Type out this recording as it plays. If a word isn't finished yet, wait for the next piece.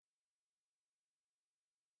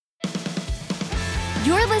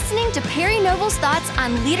You're listening to Perry Noble's thoughts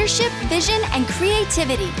on leadership, vision, and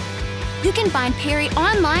creativity. You can find Perry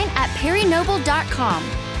online at perrynoble.com.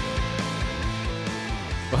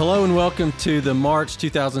 Well, hello and welcome to the March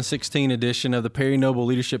 2016 edition of the Perry Noble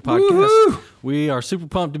Leadership Podcast. Woo-hoo! We are super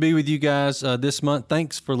pumped to be with you guys this month.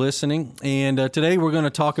 Thanks for listening. And today we're going to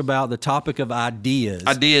talk about the topic of ideas.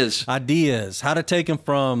 Ideas. How to take them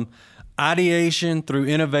from ideation through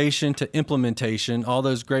innovation to implementation. All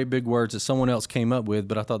those great big words that someone else came up with,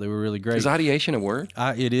 but I thought they were really great. Is ideation a word?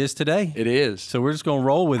 It is today. It is. So we're just going to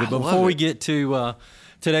roll with it. But before we get to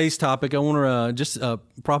today's topic, I want to just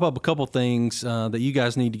prop up a couple things that you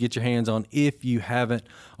guys need to get your hands on if you haven't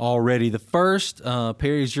already. The first,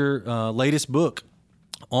 Perry, is your latest book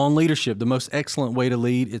on leadership, The Most Excellent Way to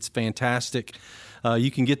Lead. It's fantastic.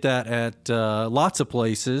 You can get that at lots of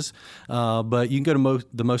places, but you can go to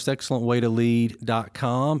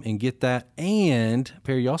themostexcellentwaytolead.com and get that. And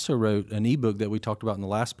Perry, you also wrote an ebook that we talked about in the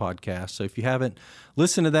last podcast. So if you haven't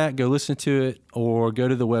listened to that, go listen to it or go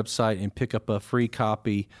to the website and pick up a free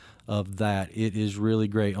copy of that. It is really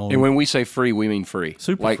great. And when we say free, we mean free.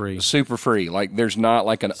 Super free. Super free. Like there's not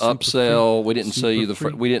like an upsell. We didn't sell you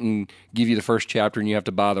we didn't give you the first chapter and you have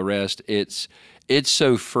to buy the rest. It's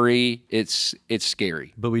so free, it's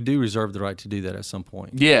scary. But we do reserve the right to do that at some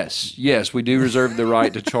point. Yes, we do reserve the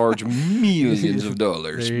right to charge millions of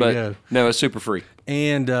dollars. There you but go. No, it's super free.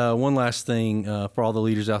 And one last thing for all the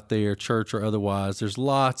leaders out there, church or otherwise, there's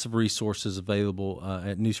lots of resources available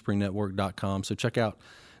at newspringnetwork.com. So check out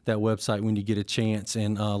that website when you get a chance.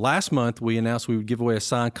 And last month, we announced we would give away a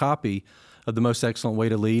signed copy of The Most Excellent Way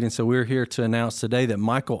to Lead. And so we're here to announce today that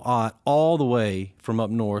Michael Ott, all the way from up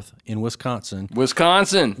north in Wisconsin,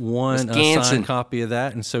 won a signed copy of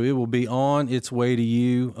that. And so it will be on its way to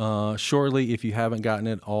you shortly if you haven't gotten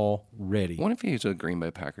it already. What if he's a Green Bay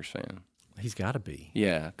Packers fan? He's got to be.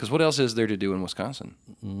 Yeah, because what else is there to do in Wisconsin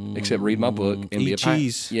except read my book and be a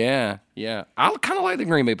cheese? Yeah. I kind of like the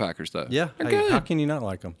Green Bay Packers, though. Yeah, they're good. How can you not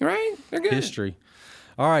like them? Right? They're good. History.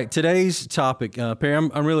 All right, today's topic, Perry,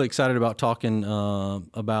 I'm really excited about talking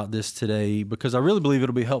about this today because I really believe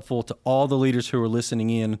it'll be helpful to all the leaders who are listening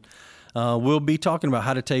in. We'll be talking about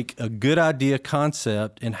how to take a good idea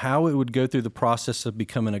concept and how it would go through the process of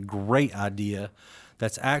becoming a great idea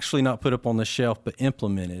that's actually not put up on the shelf but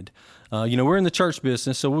implemented. We're in the church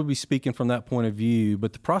business, so we'll be speaking from that point of view,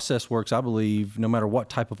 but the process works, I believe, no matter what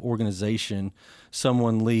type of organization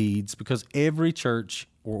someone leads, because every church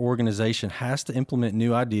or organization has to implement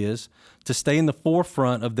new ideas to stay in the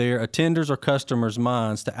forefront of their attenders' or customers'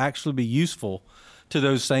 minds to actually be useful to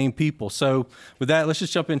those same people. So with that, let's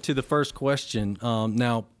just jump into the first question.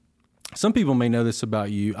 Now, some people may know this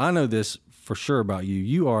about you. I know this for sure about you.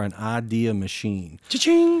 You are an idea machine.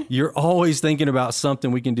 Cha-ching! You're always thinking about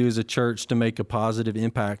something we can do as a church to make a positive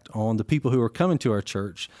impact on the people who are coming to our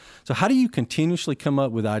church. So how do you continuously come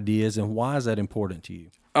up with ideas, and why is that important to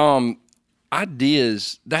you?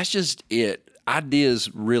 Ideas, that's just it.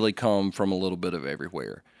 Ideas really come from a little bit of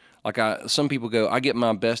everywhere. Like some people go, I get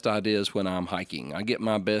my best ideas when I'm hiking. I get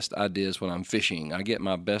my best ideas when I'm fishing. I get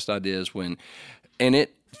my best ideas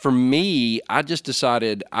for me, I just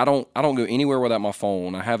decided I don't go anywhere without my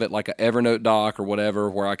phone. I have it like an Evernote doc or whatever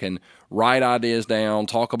where I can write ideas down,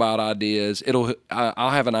 talk about ideas. I'll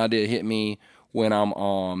have an idea hit me when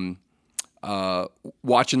I'm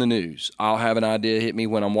watching the news. I'll have an idea hit me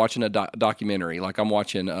when I'm watching a documentary. Like I'm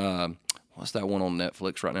watching what's that one on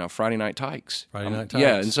Netflix right now? Friday Night Tykes.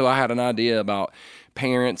 Yeah, and so I had an idea about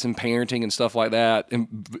parents and parenting and stuff like that,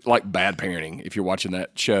 and like bad parenting if you're watching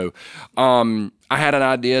that show. I had an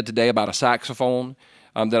idea today about a saxophone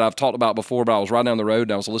that I've talked about before, but I was riding down the road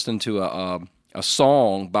and I was listening to a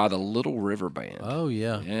song by the Little River Band. Oh,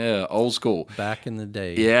 yeah. Yeah, old school. Back in the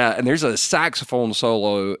day. Yeah, and there's a saxophone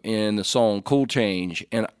solo in the song Cool Change,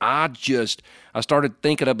 and I started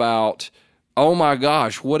thinking about, oh my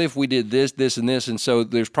gosh, what if we did this, this, and this? And so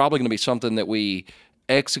there's probably going to be something that we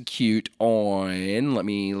execute on. Let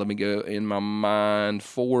me go in my mind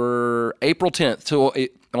for April 10th. So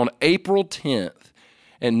on April 10th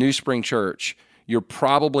at New Spring Church, you're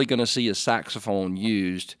probably going to see a saxophone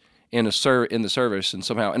used in the service, and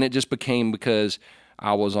somehow, and it just became because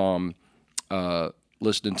I was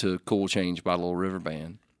listening to Cool Change by Little River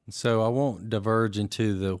Band. So I won't diverge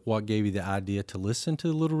into what gave you the idea to listen to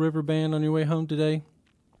the Little River Band on your way home today,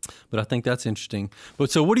 but I think that's interesting.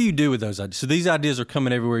 But so what do you do with those ideas? So these ideas are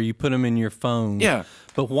coming everywhere. You put them in your phone. Yeah.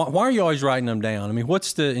 But why are you always writing them down? I mean,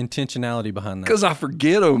 what's the intentionality behind that? Because I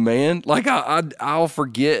forget them, man. Like I'll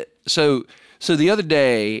forget. So the other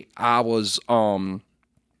day I was I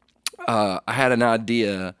had an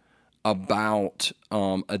idea about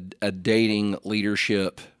a dating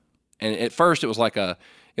leadership And at first it was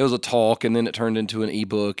a talk, and then it turned into an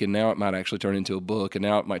ebook, and now it might actually turn into a book, and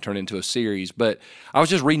now it might turn into a series. But I was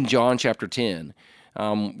just reading John chapter 10,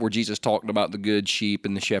 where Jesus talked about the good sheep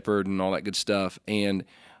and the shepherd and all that good stuff. And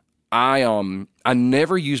I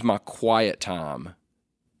never use my quiet time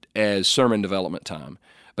as sermon development time.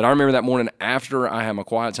 But I remember that morning after I had my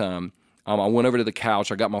quiet time, I went over to the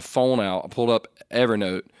couch, I got my phone out, I pulled up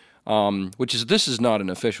Evernote, this is not an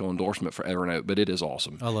official endorsement for Evernote, but it is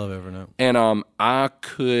awesome. I love Evernote. And I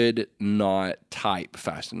could not type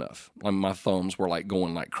fast enough. My thumbs were like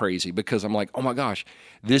going like crazy because I'm like, oh my gosh,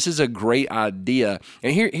 this is a great idea.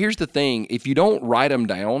 And here's the thing: if you don't write them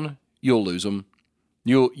down, you'll lose them.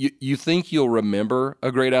 You think you'll remember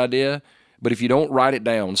a great idea, but if you don't write it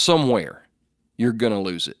down somewhere, you're gonna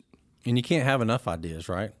lose it. And you can't have enough ideas,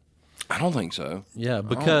 right? I don't think so. Yeah,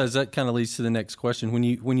 because that kind of leads to the next question.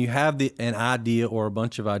 When you have an idea or a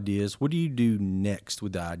bunch of ideas, what do you do next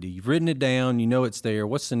with the idea? You've written it down, you know it's there.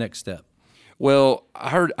 What's the next step? Well,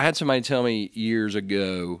 I had somebody tell me years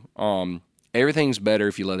ago, everything's better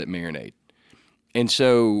if you let it marinate. And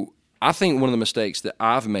so I think one of the mistakes that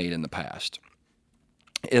I've made in the past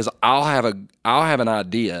is I'll have an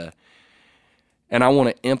idea and I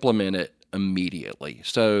want to implement it immediately.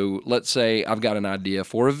 So let's say I've got an idea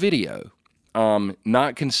for a video,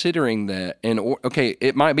 not considering that,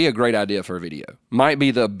 it might be a great idea for a video, might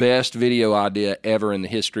be the best video idea ever in the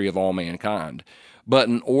history of all mankind. But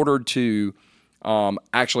in order to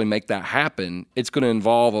actually make that happen, it's going to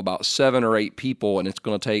involve about 7 or 8 people, and it's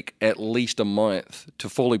going to take at least a month to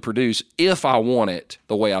fully produce if I want it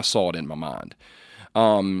the way I saw it in my mind.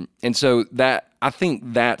 And so I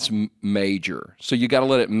think that's major. So you got to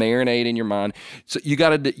let it marinate in your mind. So you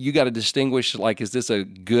got to distinguish, like, is this a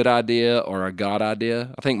good idea or a God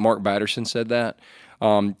idea? I think Mark Batterson said that.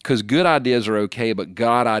 Because good ideas are okay, but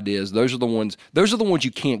God ideas, those are the ones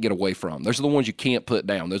you can't get away from. Those are the ones you can't put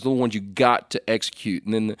down. Those are the ones you got to execute.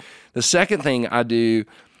 And then the second thing I do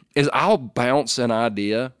is I'll bounce an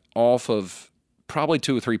idea off of probably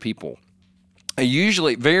 2 or 3 people.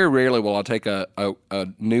 Very rarely will I take a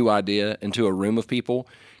new idea into a room of people,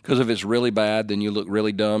 because if it's really bad, then you look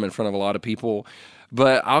really dumb in front of a lot of people.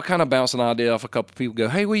 But I'll kind of bounce an idea off a couple of people, go,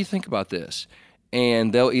 hey, what do you think about this?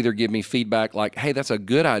 And they'll either give me feedback like, hey, that's a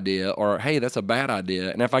good idea, or hey, that's a bad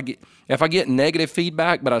idea. And if I get negative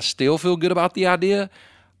feedback, but I still feel good about the idea,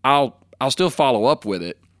 I'll still follow up with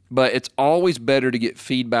it. But it's always better to get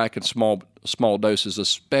feedback in small doses,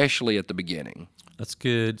 especially at the beginning. That's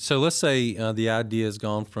good. So let's say the idea has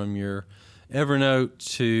gone from your Evernote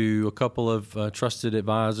to a couple of trusted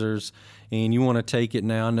advisors, and you want to take it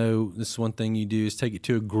now. I know this is one thing you do is take it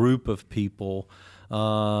to a group of people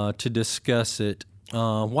to discuss it.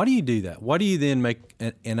 Why do you do that? Why do you then make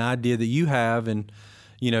an idea that you have and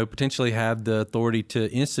potentially have the authority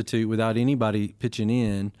to institute without anybody pitching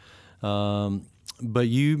in, but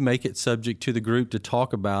you make it subject to the group to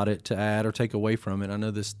talk about it, to add or take away from it? I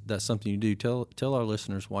know that's something you do. Tell our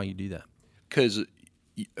listeners why you do that. Because,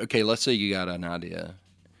 okay, let's say you got an idea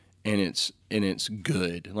and it's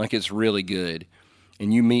good, like it's really good,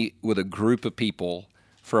 and you meet with a group of people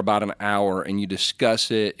for about an hour and you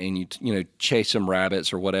discuss it and you chase some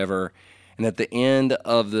rabbits or whatever, and at the end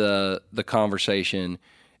of the conversation,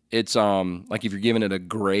 it's like if you're giving it a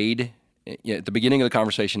grade, at the beginning of the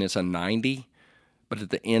conversation it's a 90. But at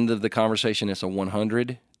the end of the conversation, it's a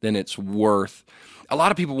 100, then it's worth. A lot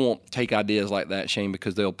of people won't take ideas like that, Shane,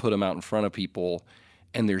 because they'll put them out in front of people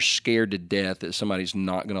and they're scared to death that somebody's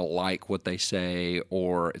not going to like what they say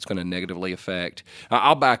or it's going to negatively affect.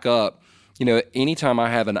 I'll back up. Anytime I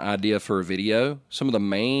have an idea for a video, some of the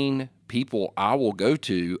main people I will go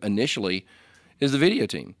to initially is the video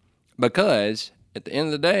team, because at the end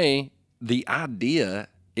of the day, the idea,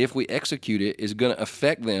 if we execute it, is going to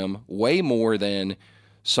affect them way more than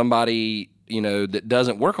somebody, that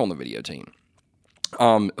doesn't work on the video team.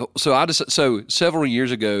 So several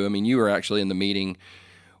years ago, you were actually in the meeting.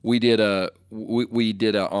 We did a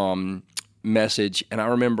message, and I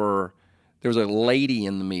remember there was a lady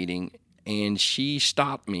in the meeting, and she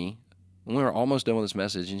stopped me. We were almost done with this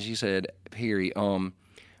message, and she said, Perry, I'm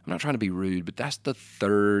not trying to be rude, but that's the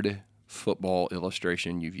 3rd football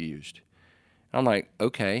illustration you've used. I'm like,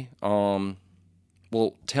 okay, well,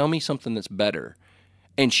 tell me something that's better.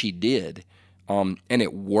 And she did, and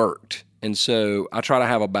it worked. And so I try to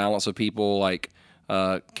have a balance of people, like,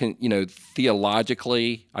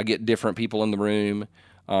 theologically, I get different people in the room.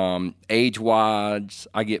 Age-wise,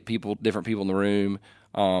 I get different people in the room.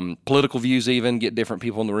 Political views even, get different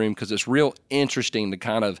people in the room, because it's real interesting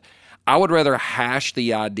to I would rather hash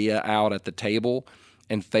the idea out at the table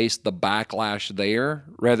and face the backlash there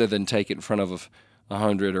rather than take it in front of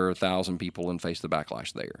 100 or 1,000 people and face the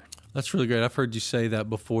backlash there. That's really great. I've heard you say that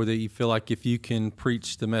before, that you feel like if you can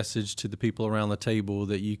preach the message to the people around the table,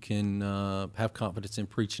 that you can have confidence in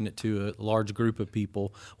preaching it to a large group of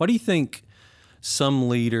people. Why do you think some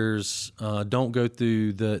leaders don't go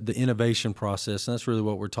through the innovation process? And that's really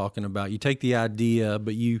what we're talking about. You take the idea,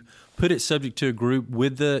 but you put it subject to a group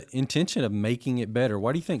with the intention of making it better.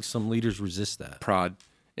 Why do you think some leaders resist that? Pride.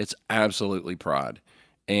 It's absolutely pride.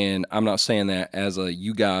 And I'm not saying that as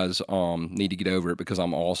you guys need to get over it because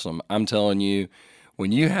I'm awesome. I'm telling you,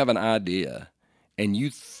 when you have an idea and you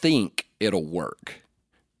think it'll work,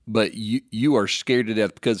 but you are scared to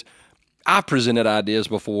death, because I've presented ideas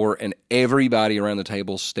before and everybody around the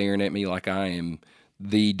table staring at me like I am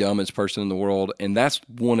the dumbest person in the world. And that's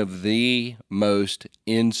one of the most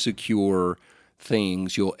insecure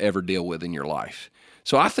things you'll ever deal with in your life.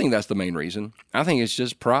 So I think that's the main reason. I think it's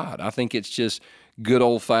just pride. I think it's just good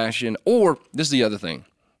old-fashioned, or this is the other thing.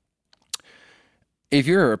 If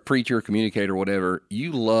you're a preacher, communicator, whatever,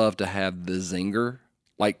 you love to have the zinger,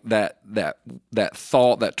 like that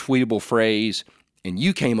thought, that tweetable phrase, and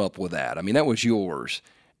you came up with that. I mean, that was yours.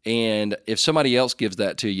 And if somebody else gives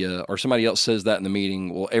that to you, or somebody else says that in the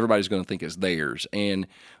meeting, well, everybody's going to think it's theirs. And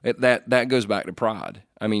that goes back to pride.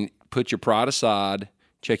 I mean, put your pride aside,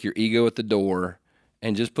 check your ego at the door,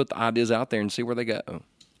 and just put the ideas out there and see where they go.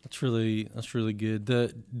 That's really good.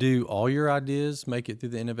 Do all your ideas make it through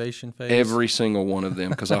the innovation phase? Every single one of them,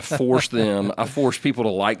 because I force them. I force people to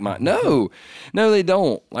like my. No, they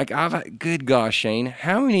don't. Like good gosh, Shane,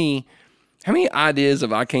 how many ideas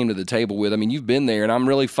have I came to the table with? I mean, you've been there, and I'm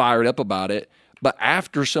really fired up about it. But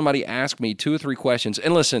after somebody asked me 2 or 3 questions,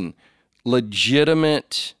 and listen,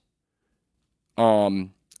 legitimate,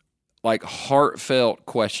 like heartfelt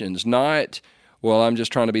questions, not, well, I'm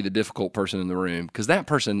just trying to be the difficult person in the room, because that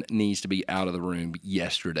person needs to be out of the room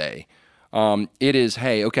yesterday. It is,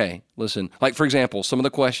 hey, okay, listen. Like, for example, some of the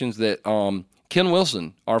questions that Ken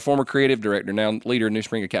Wilson, our former creative director, now leader of New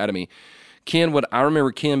Spring Academy, I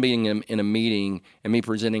remember Ken being in a meeting and me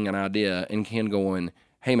presenting an idea, and Ken going,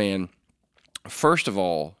 hey, man, first of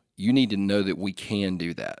all, you need to know that we can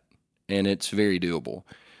do that, and it's very doable.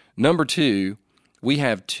 Number 2, we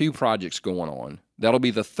have 2 projects going on. That'll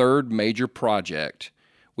be the 3rd major project.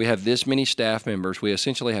 We have this many staff members. We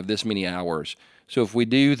essentially have this many hours. So if we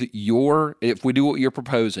do what you're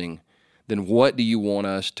proposing, then what do you want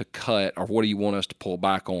us to cut, or what do you want us to pull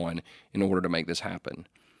back on in order to make this happen?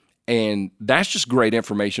 And that's just great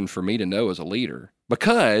information for me to know as a leader,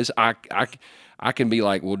 because I can be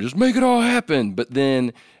like, well, just make it all happen. But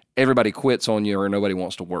then everybody quits on you, or nobody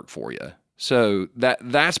wants to work for you. So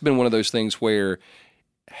that's been one of those things where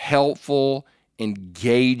helpful,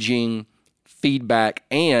 engaging feedback,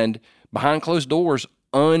 and behind closed doors,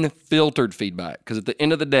 unfiltered feedback. Because at the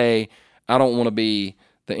end of the day, I don't want to be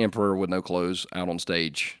the emperor with no clothes out on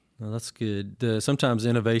stage. Well, that's good. Sometimes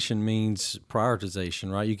innovation means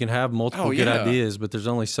prioritization, right? You can have multiple good ideas, but there's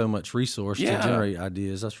only so much resource to generate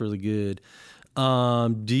ideas. That's really good.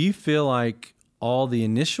 Do you feel like all the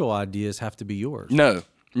initial ideas have to be yours? No,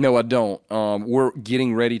 I don't. We're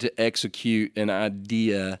getting ready to execute an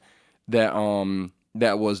idea that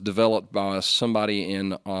was developed by somebody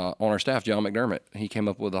on our staff, John McDermott. He came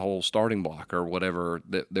up with a whole starting block or whatever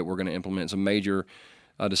that we're going to implement. It's a major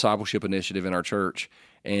discipleship initiative in our church,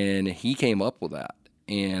 and he came up with that.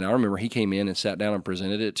 And I remember he came in and sat down and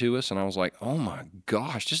presented it to us, and I was like, oh my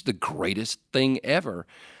gosh, this is the greatest thing ever.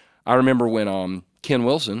 I remember when Ken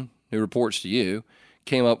Wilson, who reports to you,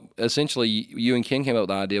 came up, essentially you and Ken came up with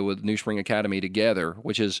the idea with New Spring Academy together,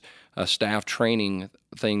 which is a staff training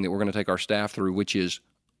thing that we're going to take our staff through, which is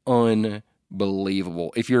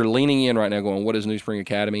unbelievable. If you're leaning in right now going, what is New Spring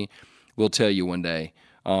Academy? We'll tell you one day.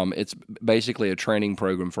 It's basically a training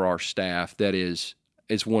program for our staff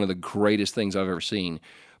it's one of the greatest things I've ever seen.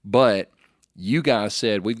 But you guys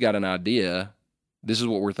said, we've got an idea. This is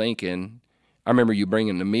what we're thinking. I remember you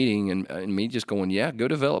bringing the meeting and me just going, yeah, go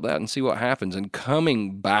develop that and see what happens, and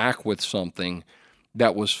coming back with something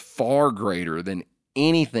that was far greater than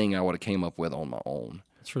anything I would have came up with on my own.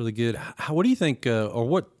 That's really good. What do you think, or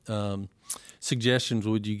what suggestions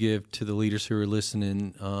would you give to the leaders who are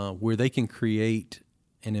listening where they can create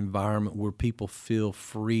an environment where people feel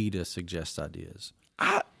free to suggest ideas?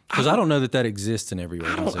 Because I don't know that exists in every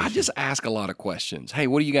organization. I just ask a lot of questions. Hey,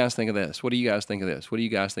 what do you guys think of this? What do you guys think of this? What do you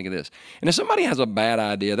guys think of this? And if somebody has a bad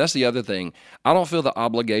idea, that's the other thing. I don't feel the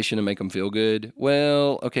obligation to make them feel good.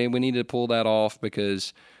 Well, okay, we need to pull that off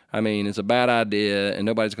because, I mean, it's a bad idea and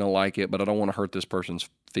nobody's going to like it, but I don't want to hurt this person's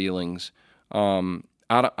feelings. I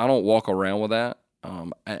don't walk around with that,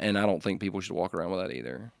 and I don't think people should walk around with that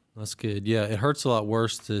either. That's good. Yeah, it hurts a lot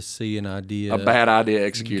worse to see an idea, A bad idea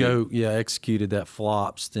executed. executed that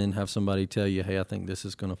flops than have somebody tell you, hey, I think this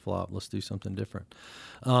is going to flop. Let's do something different.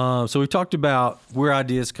 So we've talked about where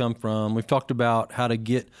ideas come from. We've talked about how to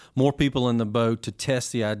get more people in the boat to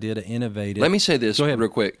test the idea, to innovate it. Let me say this Go ahead. real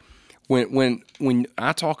quick. When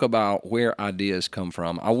I talk about where ideas come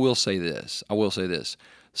from, I will say this.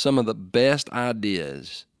 Some of the best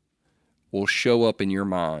ideas will show up in your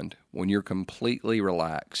mind when you're completely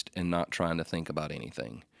relaxed and not trying to think about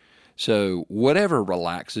anything. So whatever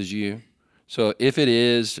relaxes you. So if it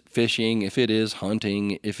is fishing, if it is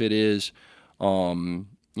hunting, if it is,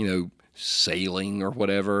 sailing or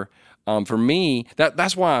whatever, for me,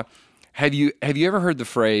 that's why. Have you ever heard the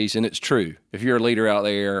phrase? And it's true. If you're a leader out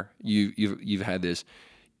there, you've had this.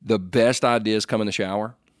 The best ideas come in the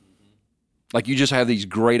shower. Like you just have these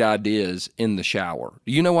great ideas in the shower.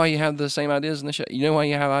 Do you know why you have the same ideas in the shower? You know why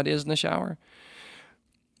you have ideas in the shower?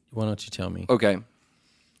 Why don't you tell me? Okay.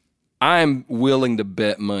 I'm willing to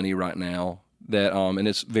bet money right now that, and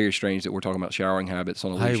it's very strange that we're talking about showering habits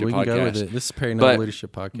on a leadership podcast. Hey, we can go with it. This is Perry Noble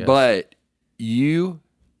Leadership Podcast. But you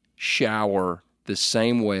shower the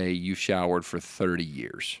same way you showered for 30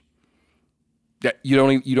 years. You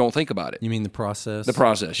don't think about it. You mean the process? The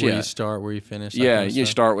process, Where you start, where you finish. Yeah, you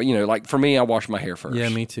start with, like for me, I wash my hair first. Yeah,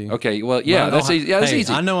 me too. Okay, well, yeah, that's easy. Yeah, that's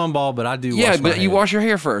easy. I know I'm bald, but I do wash my Yeah, but hair. you wash your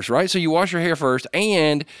hair first, right? So you wash your hair first,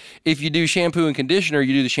 and if you do shampoo and conditioner,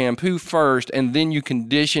 you do the shampoo first, and then you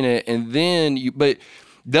condition it, and then but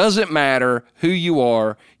doesn't matter who you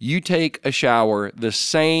are, you take a shower the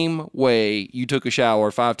same way you took a shower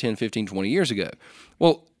 5, 10, 15, 20 years ago.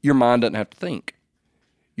 Well, your mind doesn't have to think.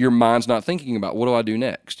 Your mind's not thinking about what do I do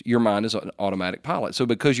next. Your mind is an automatic pilot. So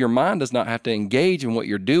because your mind does not have to engage in what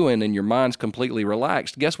you're doing and your mind's completely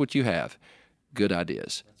relaxed, guess what you have? Good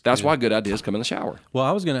ideas. That's why good ideas come in the shower. Well,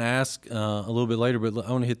 I was going to ask a little bit later, but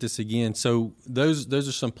I want to hit this again. So those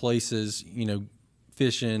are some places,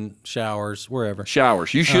 fishing, showers, wherever.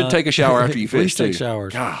 Showers. You should take a shower after you fish, please take too.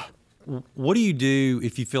 showers. God. What do you do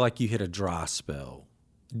if you feel like you hit a dry spell?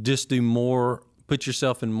 Just do more. Put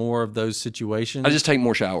yourself in more of those situations. I just take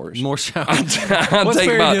more showers. More showers. I take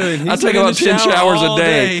Perry doing? I He's take been in about the 10 shower showers a all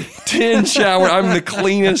day. day. 10 showers. I'm the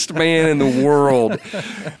cleanest man in the world.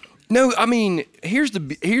 No, I mean, here's the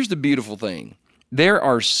beautiful thing. There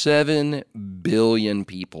are 7 billion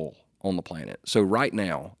people on the planet. So right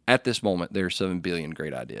now, at this moment, there are 7 billion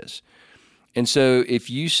great ideas. And so if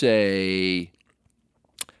you say,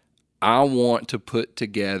 I want to put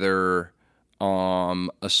together a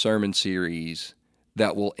sermon series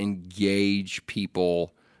that will engage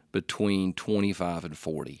people between 25 and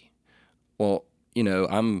 40. Well,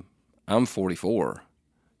 I'm 44.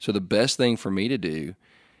 So the best thing for me to do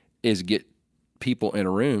is get people in a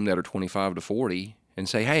room that are 25 to 40 and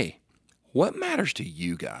say, hey, what matters to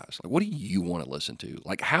you guys? Like, what do you want to listen to?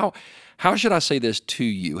 Like, how should I say this to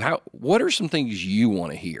you? What are some things you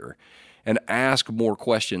want to hear? And ask more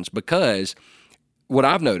questions, because what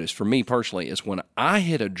I've noticed for me personally is when I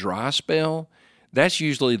hit a dry spell, that's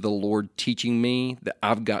usually the Lord teaching me that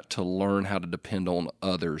I've got to learn how to depend on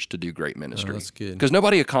others to do great ministry. Oh, that's good. Because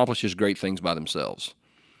nobody accomplishes great things by themselves.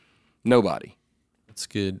 Nobody. That's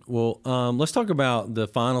good. Well, let's talk about the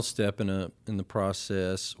final step in the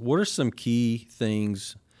process. What are some key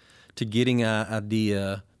things to getting an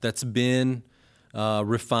idea that's been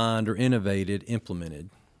refined or innovated, implemented?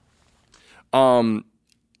 So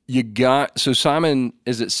Simon,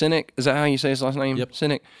 is it Sinek? Is that how you say his last name? Yep.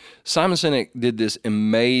 Sinek. Simon Sinek did this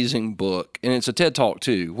amazing book, and it's a TED Talk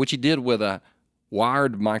too, which he did with a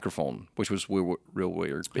wired microphone, which was real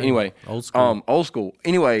weird. But anyway, old school. Old school.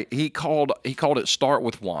 Anyway, he called it Start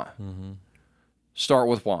With Why. Mm-hmm. Start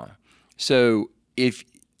with why. So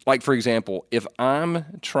for example, if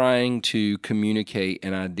I'm trying to communicate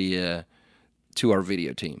an idea to our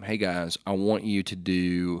video team, hey guys, I want you to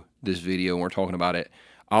do this video, and we're talking about it.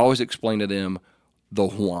 I always explain to them the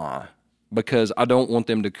why, because I don't want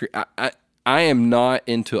them to I am not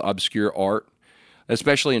into obscure art,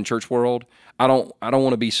 especially in church world. I don't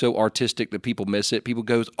want to be so artistic that people miss it. People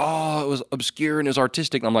goes, oh, it was obscure and it was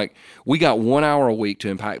artistic. And I'm like, we got 1 hour a week to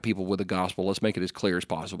impact people with the gospel. Let's make it as clear as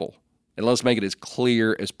possible. And let's make it as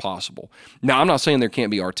clear as possible. Now, I'm not saying there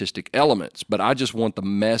can't be artistic elements, but I just want the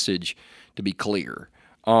message to be clear.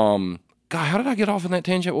 God, how did I get off on that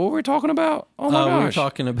tangent? What were we talking about? Oh my gosh. We were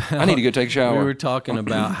talking about. I need to go take a shower. We were talking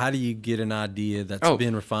about how do you get an idea that's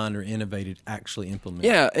been refined or innovated actually implemented.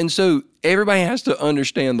 Yeah, and so everybody has to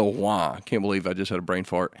understand the why. I can't believe I just had a brain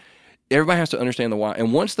fart. Everybody has to understand the why.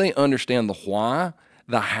 And once they understand the why,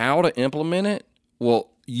 the how to implement it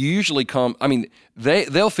will usually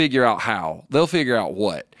they'll figure out how. They'll figure out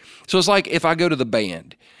what. So it's like if I go to the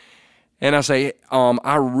band, and I say,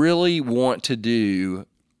 I really want to do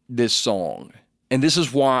this song, and this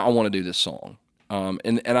is why I want to do this song.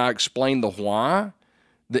 And I explain the why.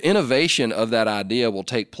 The innovation of that idea will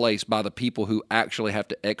take place by the people who actually have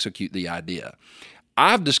to execute the idea.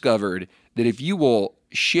 I've discovered that if you will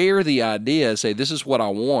share the idea, say, this is what I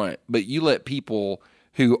want, but you let people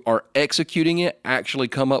who are executing it actually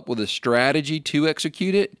come up with a strategy to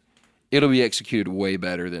execute it, it'll be executed way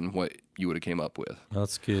better than what you would have came up with.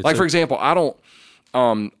 That's good. Like, for example,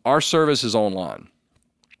 our service is online.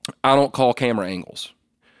 I don't call camera angles.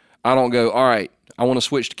 I don't go, all right, I want to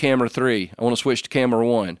switch to camera 3. I want to switch to camera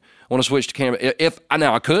 1. I want to switch to camera.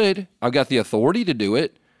 Now I could. I've got the authority to do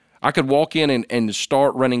it. I could walk in and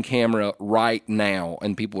start running camera right now,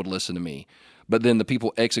 and people would listen to me. But then the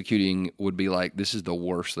people executing would be like, this is the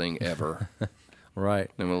worst thing ever.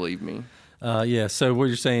 Right. And will leave me. Yeah, so what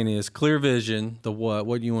you're saying is clear vision, the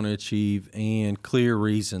what you want to achieve, and clear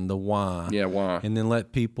reason, the why. Yeah, why. And then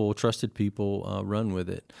let people, trusted people, run with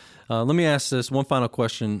it. Let me ask this one final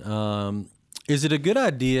question. Is it a good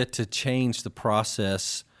idea to change the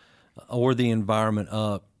process or the environment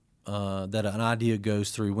up that an idea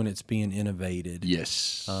goes through when it's being innovated?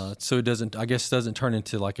 Yes. So it doesn't turn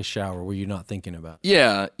into like a shower where you're not thinking about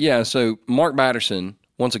it. Yeah. So Mark Batterson,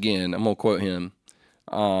 once again, I'm going to quote him,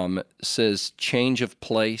 says change of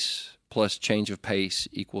place plus change of pace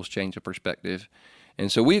equals change of perspective. And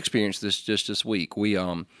so we experienced this just this week.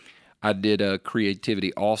 I did a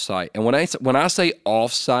creativity offsite. And when I say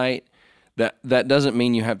offsite, that doesn't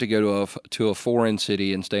mean you have to go to a foreign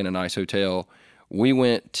city and stay in a nice hotel. We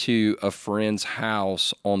went to a friend's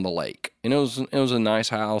house on the lake, and it was a nice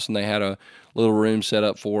house, and they had a little room set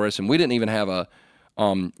up for us, and we didn't even have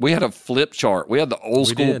we had a flip chart. We had the old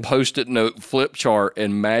school Post-it note flip chart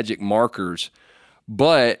and magic markers,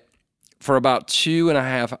 but for about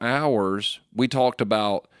 2.5 hours, we talked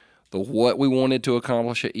about the what we wanted to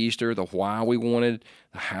accomplish at Easter, the why we wanted,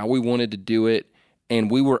 how we wanted to do it, and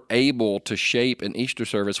we were able to shape an Easter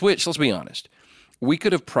service, which, let's be honest, we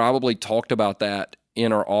could have probably talked about that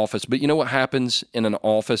in our office. But you know what happens in an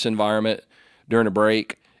office environment during a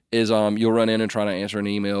break is you'll run in and try to answer an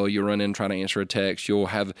email. You'll run in and try to answer a text. You'll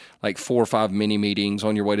have like 4 or 5 mini meetings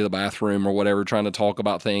on your way to the bathroom or whatever, trying to talk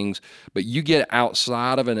about things. But you get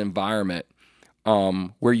outside of an environment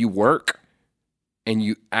where you work and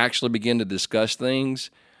you actually begin to discuss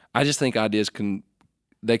things. I just think ideas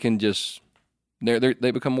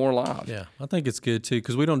they become more alive. Yeah, I think it's good too,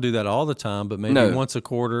 because we don't do that all the time, but maybe once a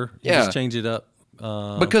quarter, just change it up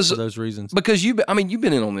for those reasons. Because you've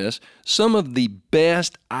been in on this. Some of the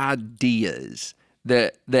best ideas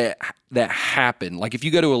that happen, like if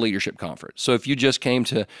you go to a leadership conference. So if you just came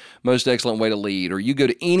to Most Excellent Way to Lead, or you go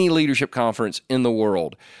to any leadership conference in the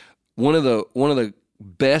world, one of the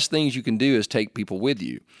best things you can do is take people with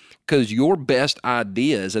you, because your best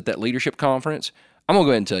ideas at that leadership conference, I'm gonna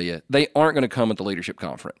go ahead and tell you, they aren't gonna come at the leadership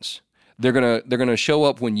conference. They're gonna show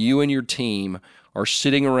up when you and your team are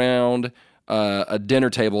sitting around a dinner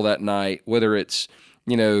table that night, whether it's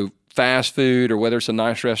fast food or whether it's a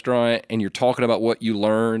nice restaurant, and you're talking about what you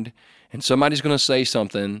learned, and somebody's gonna say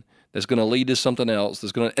something that's gonna lead to something else.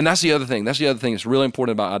 And that's the other thing. That's the other thing that's really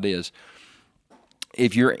important about ideas.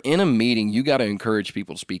 If you're in a meeting, you got to encourage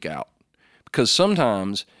people to speak out, because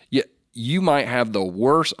sometimes you might have the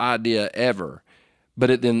worst idea ever, but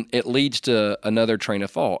it leads to another train of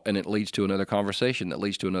thought, and it leads to another conversation that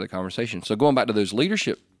leads to another conversation. So going back to those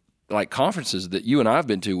leadership conferences that you and I have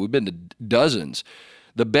been to, we've been to dozens.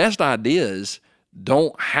 The best ideas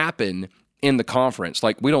don't happen in the conference.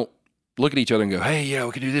 Like, we don't look at each other and go, hey, yeah,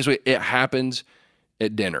 we can do this. It happens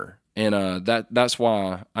at dinner. And that's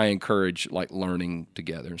why I encourage learning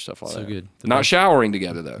together and stuff like that. So good. Not showering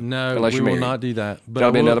together though. No, unless we you're will not do that. But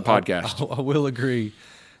that'll be another podcast. I will agree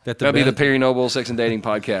that that'll be the Perry Noble Sex and Dating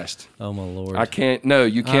podcast. Oh my Lord! I can't. No,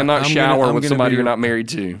 you cannot shower with somebody you're not married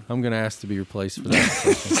to. I'm going to ask to be replaced for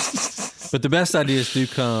that. But the best ideas do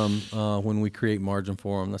come when we create margin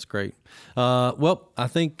for them. That's great. Well, I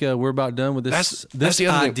think we're about done with this. That's the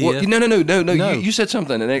other idea. thing. Well, no. You said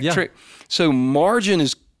something, and trick. So margin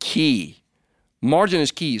is key. Margin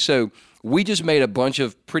is key. So we just made a bunch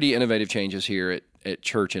of pretty innovative changes here at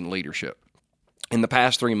church and leadership in the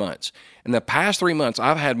past 3 months. In the past 3 months,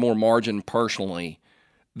 I've had more margin personally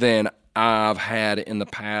than I've had in the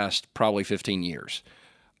past probably 15 years.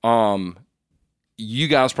 You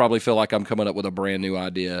guys probably feel like I'm coming up with a brand new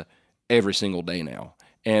idea every single day now.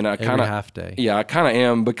 And I kind of half day. Yeah, I kind of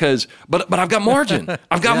am, because but I've got margin.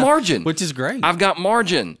 I've got margin, which is great. I've got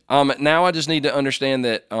margin. Now I just need to understand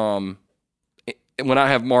that when I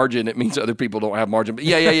have margin, it means other people don't have margin. But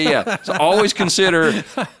yeah. So always consider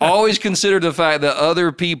the fact that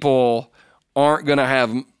other people aren't going to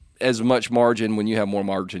have as much margin. When you have more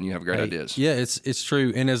margin, you have great ideas. Yeah, it's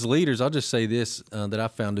true. And as leaders, I'll just say this that I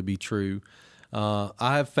found to be true. I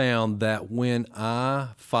have found that when I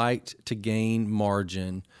fight to gain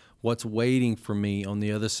margin, what's waiting for me on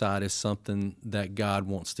the other side is something that God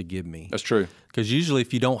wants to give me. That's true. Because usually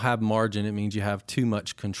if you don't have margin, it means you have too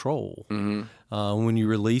much control. When you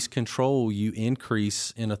release control, you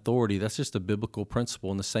increase in authority. That's just a biblical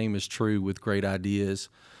principle, and the same is true with great ideas.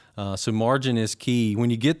 So margin is key.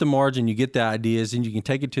 When you get the margin, you get the ideas, and you can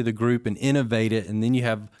take it to the group and innovate it, and then you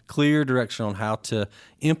have clear direction on how to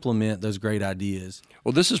implement those great ideas.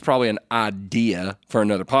 Well, this is probably an idea for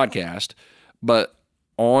another podcast, but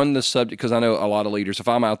on the subject, because I know a lot of leaders, if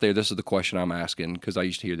I'm out there, this is the question I'm asking, because I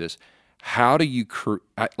used to hear this. How do you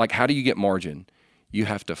how do you get margin? You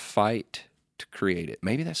have to fight to create it.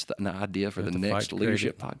 Maybe that's an idea for the next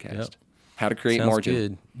leadership podcast. Yep. How to create Sounds margin.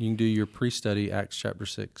 Good. You can do your pre-study, Acts chapter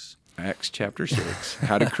 6. Acts chapter 6.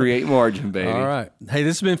 How to create margin, baby. All right. Hey,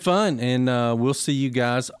 this has been fun, and we'll see you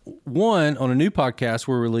guys, on a new podcast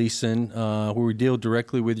we're releasing where we deal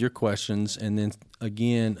directly with your questions, and then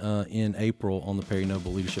again in April on the Perry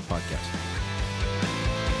Noble Leadership Podcast.